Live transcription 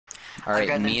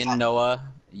Alright, me and Noah,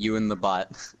 you and the bot.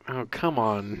 Oh, come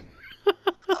on.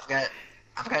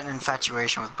 I've got an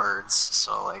infatuation with birds,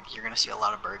 so like you're gonna see a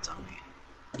lot of birds on me.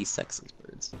 He sexes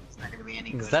birds. It's not gonna be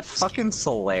any good. Is that fucking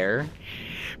Solaire?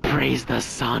 Praise the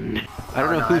sun. I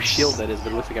don't know whose shield that is,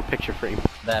 but it looks like a picture frame.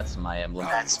 That's my emblem.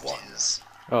 That's his.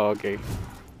 Oh, okay.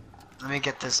 Let me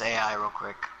get this AI real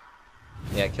quick.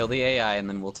 Yeah, kill the AI and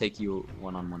then we'll take you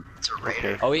one-on-one. It's a raider.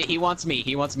 Okay. Oh, he wants me.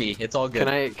 He wants me. It's all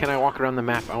good. Can I walk around the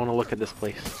map? I want to look at this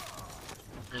place.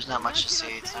 There's not much to see.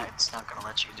 It's not gonna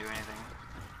let you do anything.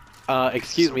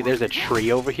 Excuse me. There's a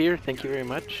tree over here. Thank you very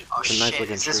much. Oh It's a nice shit!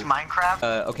 looking Is this tree.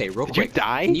 Minecraft? Okay, real Did quick. you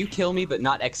die? Can you kill me but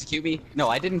not execute me? No,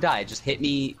 I didn't die. Just hit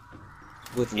me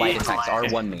with light attacks.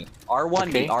 R1 me. R1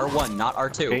 Okay. me. R1, not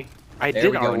R2. Okay. I There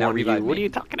did we go, now R1 you. revive What are me. you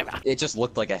talking about? It just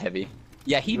looked like a heavy.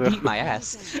 Yeah, he beat my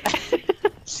ass.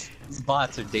 These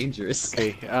bots are dangerous.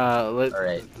 Okay.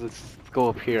 Let's go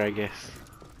up here, I guess.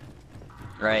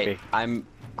 Right. Okay. I'm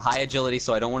high agility,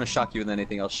 so I don't want to shock you with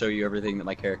anything. I'll show you everything that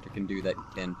my character can do that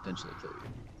can potentially kill you.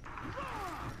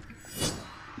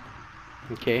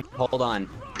 Okay. Hold on.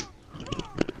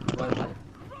 What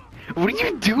are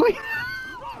you doing?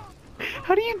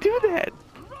 How do you do that?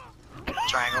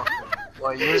 Triangle.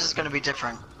 Well, yours is gonna be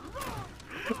different.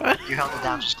 You held it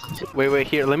down. Just click it. Wait,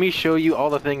 here. Let me show you all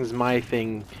the things my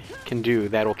thing can do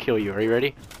that'll kill you. Are you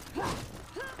ready?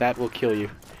 That will kill you.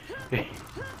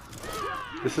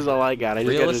 This is all I got. I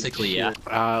just Realistically, yeah.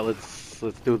 Let's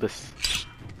do this.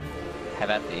 Have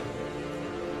at thee.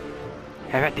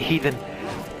 Have at the heathen.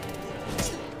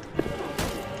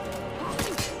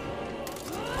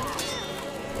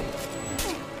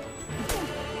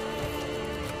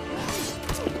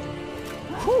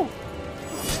 Whew.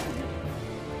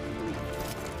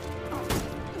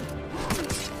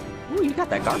 Ooh, you got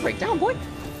that guard break down, boy.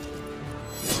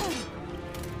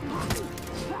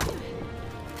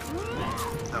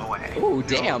 No way. Ooh,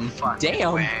 damn. No fucking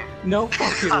Damn. way. No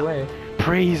fucking way.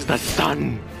 Praise the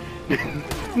sun.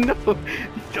 No,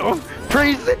 don't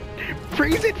praise it.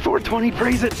 Praise it. 420.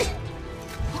 Praise it.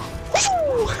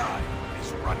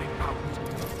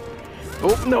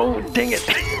 Oh no! Dang it!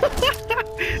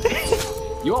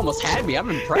 You almost had me. I'm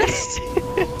impressed.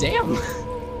 Damn.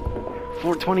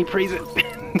 420. Praise it.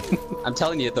 I'm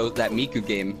telling you, though, that Miku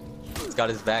game, it's got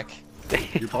his back.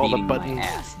 You're All the beating buttons. my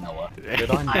ass, Noah. Good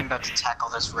on you. I'm about to tackle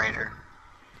this raider.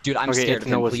 Dude, I'm Okay, scared it's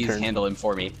of him. Noah's Please turn. handle him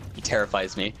for me. He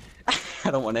terrifies me. I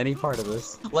don't want any part of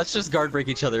this. Let's just guard break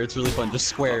each other. It's really fun. Just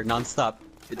square, non-stop.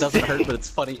 It doesn't hurt, but it's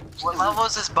funny. What level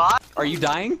is this bot? Are you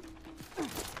dying?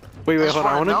 Wait, just hold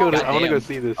on. I want wanna to go. know. I want to go Goddamn.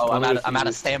 see this. Oh, I I'm wanna go out see of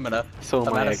this. stamina. So I'm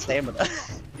am I, out of actually. stamina.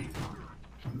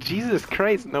 Jesus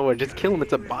Christ, Noah! Just kill him.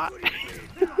 It's a bot.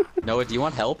 Noah, do you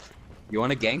want help? You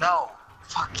want a gank? No.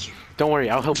 Fuck you. Don't worry.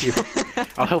 I'll help you.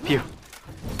 I'll help you.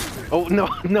 Oh no,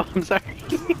 no! I'm sorry.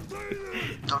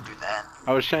 Don't do that.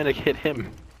 I was trying to hit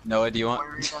him. Noah, do you want?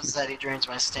 Where he says that he drains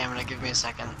my stamina. Give me a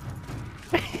second.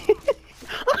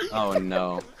 Oh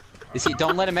no. Is he?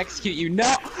 Don't let him execute you.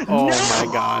 No. Oh No! my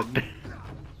God.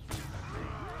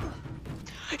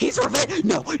 He's revenge.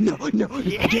 No, no, no.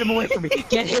 Get him away from me.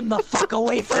 Get him the fuck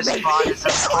away from This me. bot is a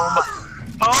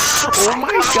Oh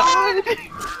my God!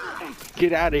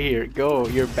 Get out of here. Go.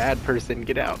 You're a bad person.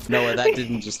 Get out. Noah, that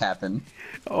didn't just happen.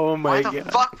 Oh Why my the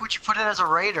God. fuck would you put it as a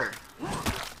raider?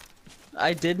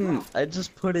 I didn't. I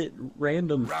just put it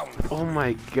random. Oh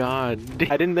my God.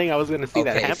 I didn't think I was gonna see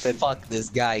that Okay, happen. fuck this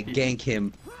guy. Gank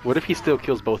him. What if he still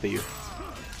kills both of you?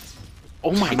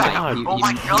 Oh my He might- God. he- Oh he-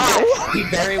 my God. He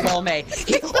very well may.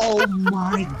 Oh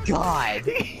my God.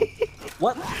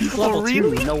 What? He's level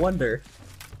really? 2. No wonder.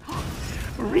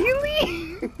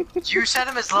 Really? You set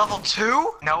him as level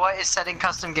 2? Noah is setting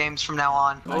custom games from now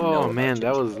on. I know Oh man,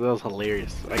 that was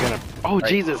hilarious. I gotta. Oh Right.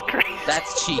 Jesus Christ!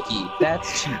 That's cheeky.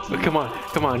 That's cheeky. Oh,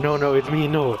 come on, no, it's me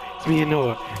and Noah. It's me and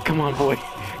Noah. Come on, boy.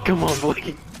 Come on,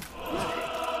 boy.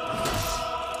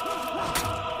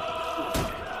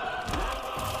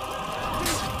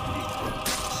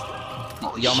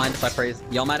 Y'all mind if I praise?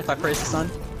 Y'all mind if I praise the sun?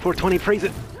 420, praise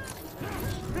it.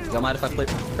 Y'all mind if I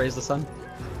praise the sun?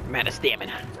 I'm out of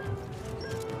stamina.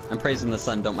 I'm praising the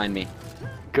sun. Don't mind me.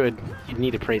 Good. You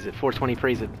need to praise it. 420,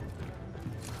 praise it.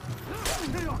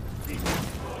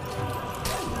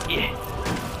 Yeah.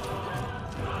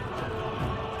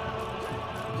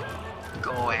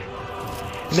 Go away.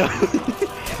 No.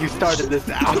 You started this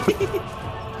out.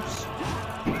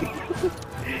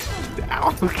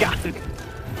 Ow, God.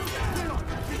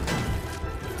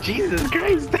 Jesus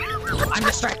Christ. I'm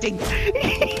distracting.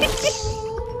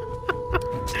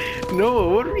 No,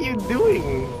 what were you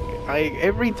doing?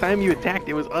 Every time you attacked,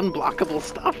 it was unblockable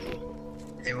stuff.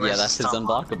 It was Yeah, that's his stop.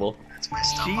 unblockable. It's my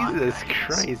stomach. Jesus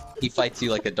Christ. He fights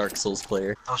you like a Dark Souls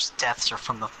player. Those deaths are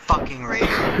from the fucking Raider.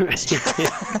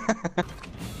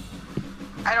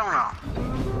 I don't know.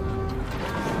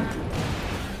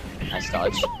 Nice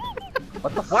dodge.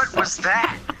 What the What was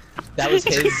that? That was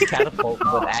his catapult,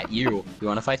 but at you. You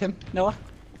want to fight him, Noah?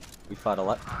 We fought a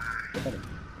lot.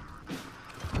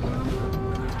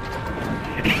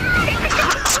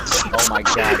 Oh my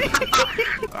god.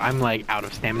 I'm like out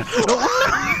of stamina.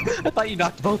 I thought you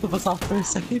knocked both of us off for a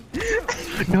second.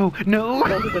 No, no.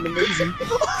 That would have been amazing.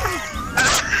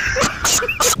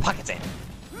 Pocket sand.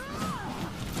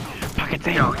 Pocket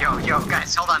sand. Yo,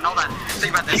 guys, hold on.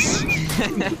 Think about this.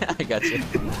 I got you.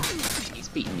 He's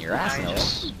beating your ass,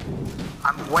 Noah.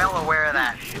 I'm well aware of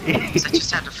that. I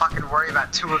just had to fucking worry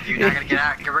about two of you. Now I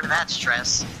gotta get rid of that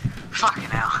stress. Fucking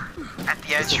hell. At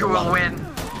the edge, you will win.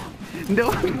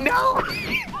 No, no.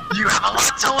 You have a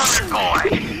lot to learn, boy.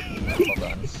 Hold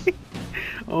on.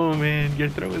 Oh man, your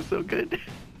throw is so good.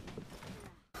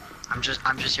 I'm just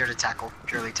here to tackle,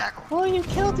 purely tackle. Oh, you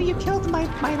killed my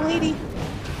lady.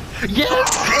 Yes!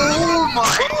 Oh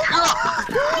my god!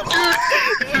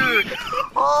 Dude!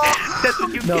 Oh! That's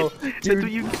what you No, get. dude, That's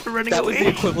what you get for running That away. was the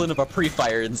equivalent of a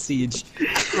pre-fire in Siege.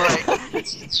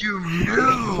 Like, you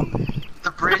knew! The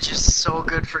bridge is so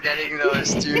good for getting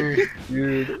those, dude.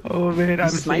 Dude. Oh man, I'm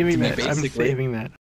sniped saving me, that. I'm basically. saving that.